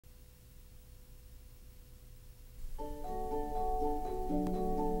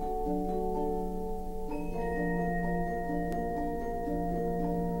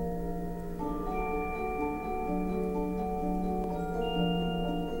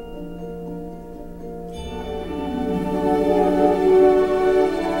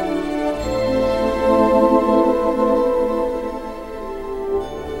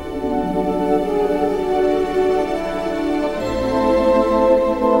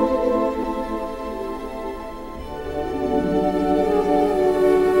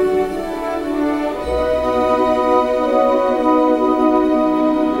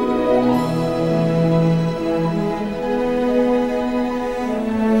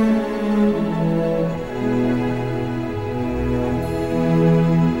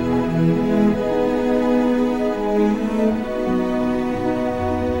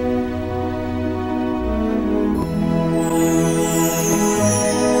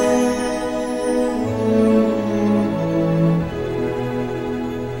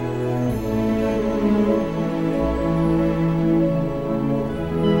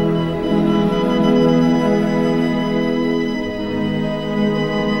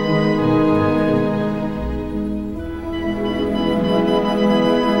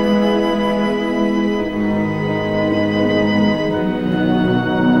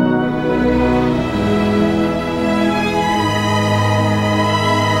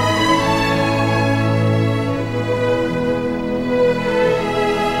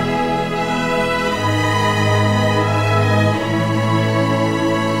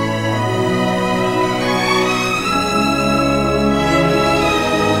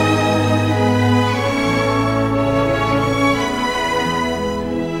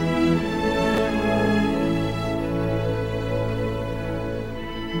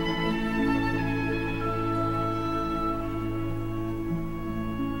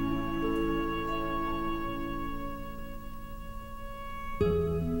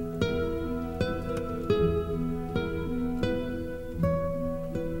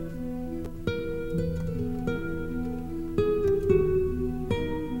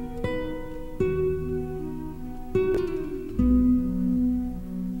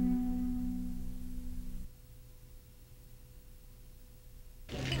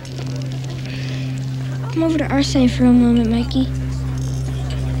Come over to our side for a moment, Mikey.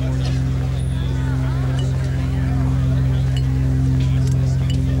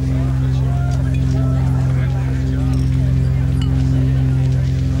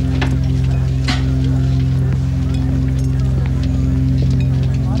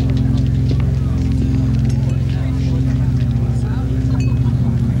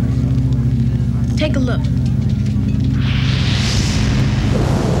 Take a look.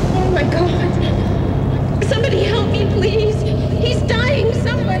 Oh my God. Somebody help me, please. He's dying.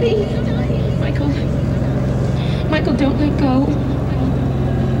 Somebody. Michael. Michael, don't let go.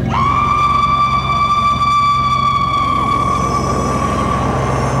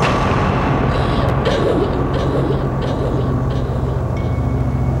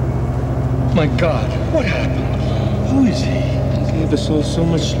 My God, what happened? Who is he? He gave us all so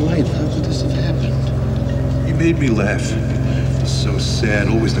much life. How could this have happened? He made me laugh. It's so sad.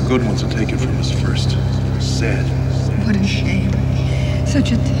 Always the good ones are taken from us first. Sad. What a shame.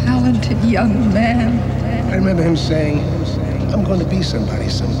 Such a talented young man. I remember him saying, I'm going to be somebody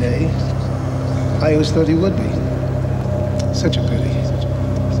someday. I always thought he would be. Such a pity.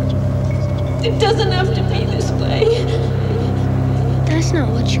 It doesn't have to be this way. That's not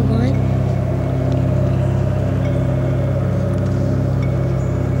what you want.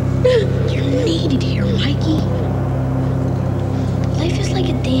 You're needed here, Mikey. Life is like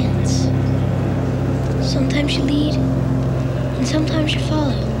a dance. Sometimes you lead, and sometimes you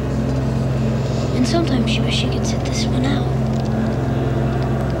follow. And sometimes you wish you could sit this one out.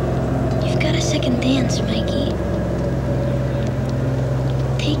 You've got a second dance, Mikey.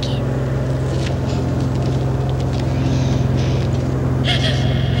 Take it.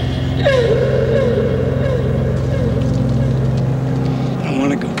 I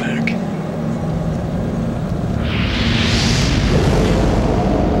want to go back.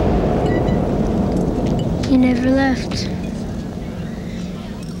 You never left.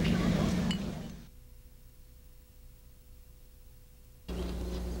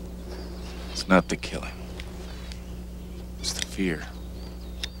 It's not the killing. It's the fear.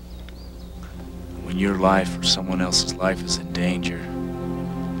 When your life or someone else's life is in danger,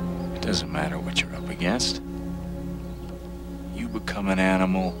 it doesn't matter what you're up against. You become an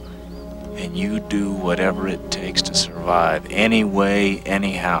animal, and you do whatever it takes to survive, any way,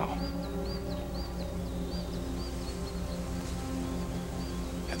 anyhow.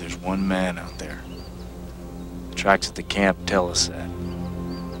 And there's one man out there. The tracks at the camp tell us that.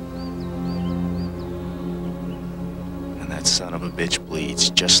 And that son of a bitch bleeds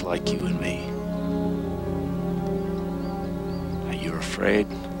just like you and me. Now you're afraid?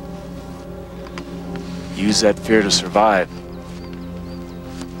 Use that fear to survive.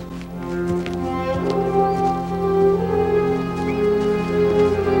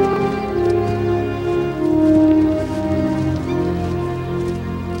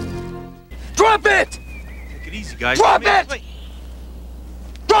 Drop it! Take it easy, guys. Drop it!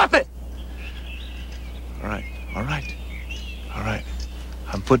 Drop it! All right, all right, all right.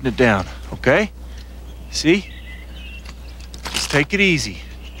 I'm putting it down, okay? See? Just take it easy.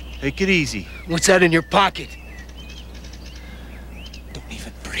 Take it easy. What's that in your pocket? Don't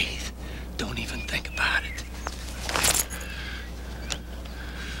even breathe. Don't even think about it.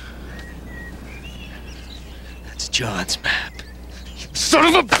 That's John's map. You son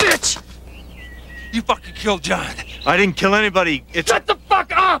of a bitch! You fucking killed John. I didn't kill anybody. It's... Shut the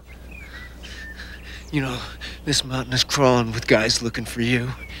fuck up! You know, this mountain is crawling with guys looking for you.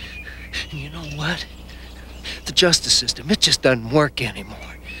 And you know what? The justice system, it just doesn't work anymore.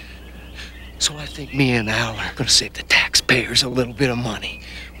 So I think me and Al are gonna save the taxpayers a little bit of money.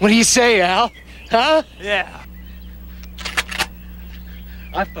 What do you say, Al? Huh? Yeah.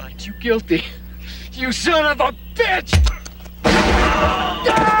 I find you guilty. You son of a bitch!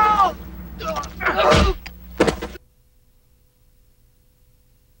 No!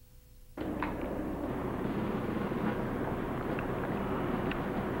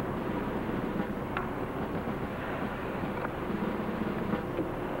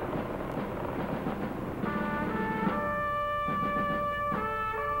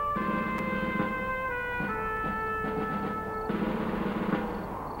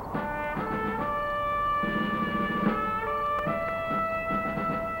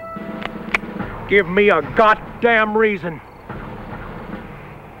 Give me a goddamn reason.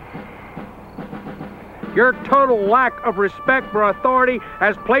 Your total lack of respect for authority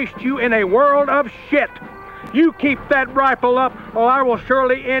has placed you in a world of shit. You keep that rifle up, or I will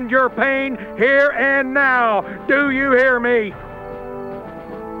surely end your pain here and now. Do you hear me?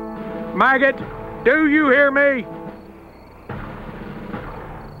 Maggot, do you hear me?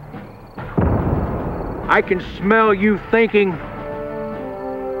 I can smell you thinking.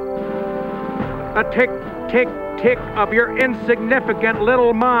 A tick, tick, tick of your insignificant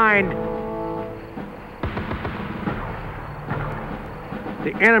little mind.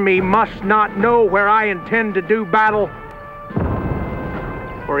 The enemy must not know where I intend to do battle.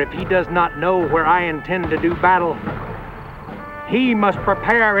 For if he does not know where I intend to do battle, he must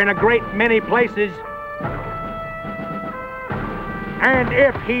prepare in a great many places. And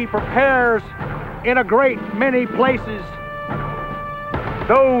if he prepares in a great many places,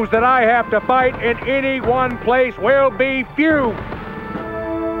 those that I have to fight in any one place will be few.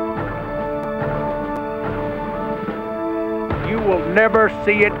 You will never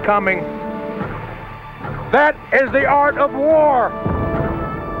see it coming. That is the art of war.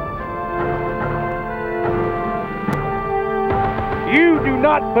 You do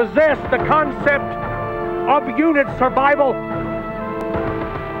not possess the concept of unit survival.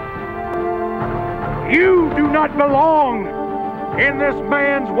 You do not belong in this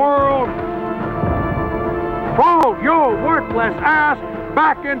man's world. Crawl your worthless ass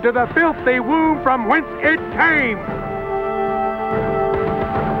back into the filthy womb from whence it came.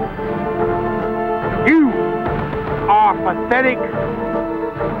 You are pathetic.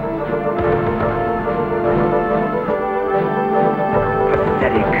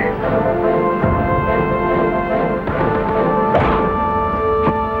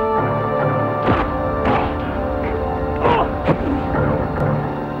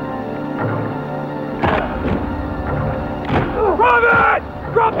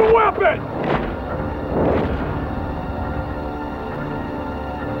 Drop the weapon!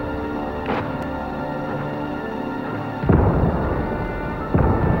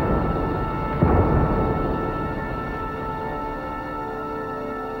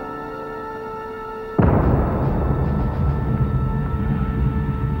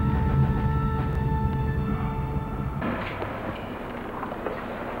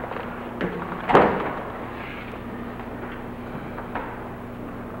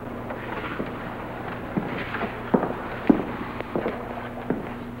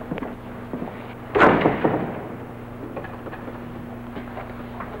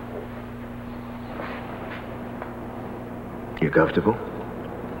 You comfortable?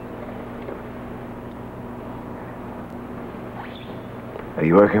 Are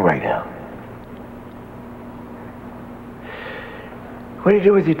you working right now? What do you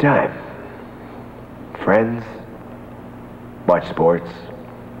do with your time? Friends? Watch sports?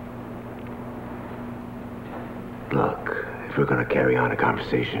 Look, if we're gonna carry on a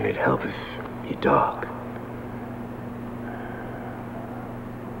conversation, it'd help if you talk.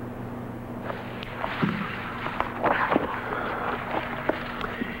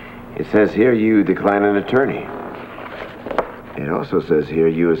 It says here you decline an attorney. It also says here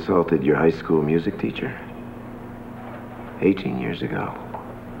you assaulted your high school music teacher 18 years ago.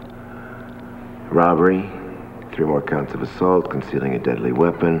 Robbery, 3 more counts of assault, concealing a deadly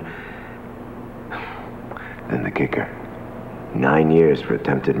weapon. Then the kicker. 9 years for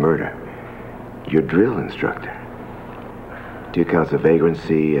attempted murder. Your drill instructor. 2 counts of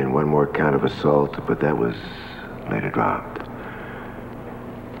vagrancy and 1 more count of assault, but that was later dropped.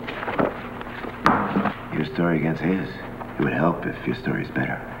 Your story against his. It would help if your story's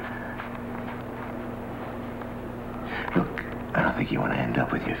better. Look, I don't think you want to end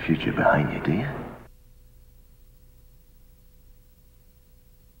up with your future behind you, do you?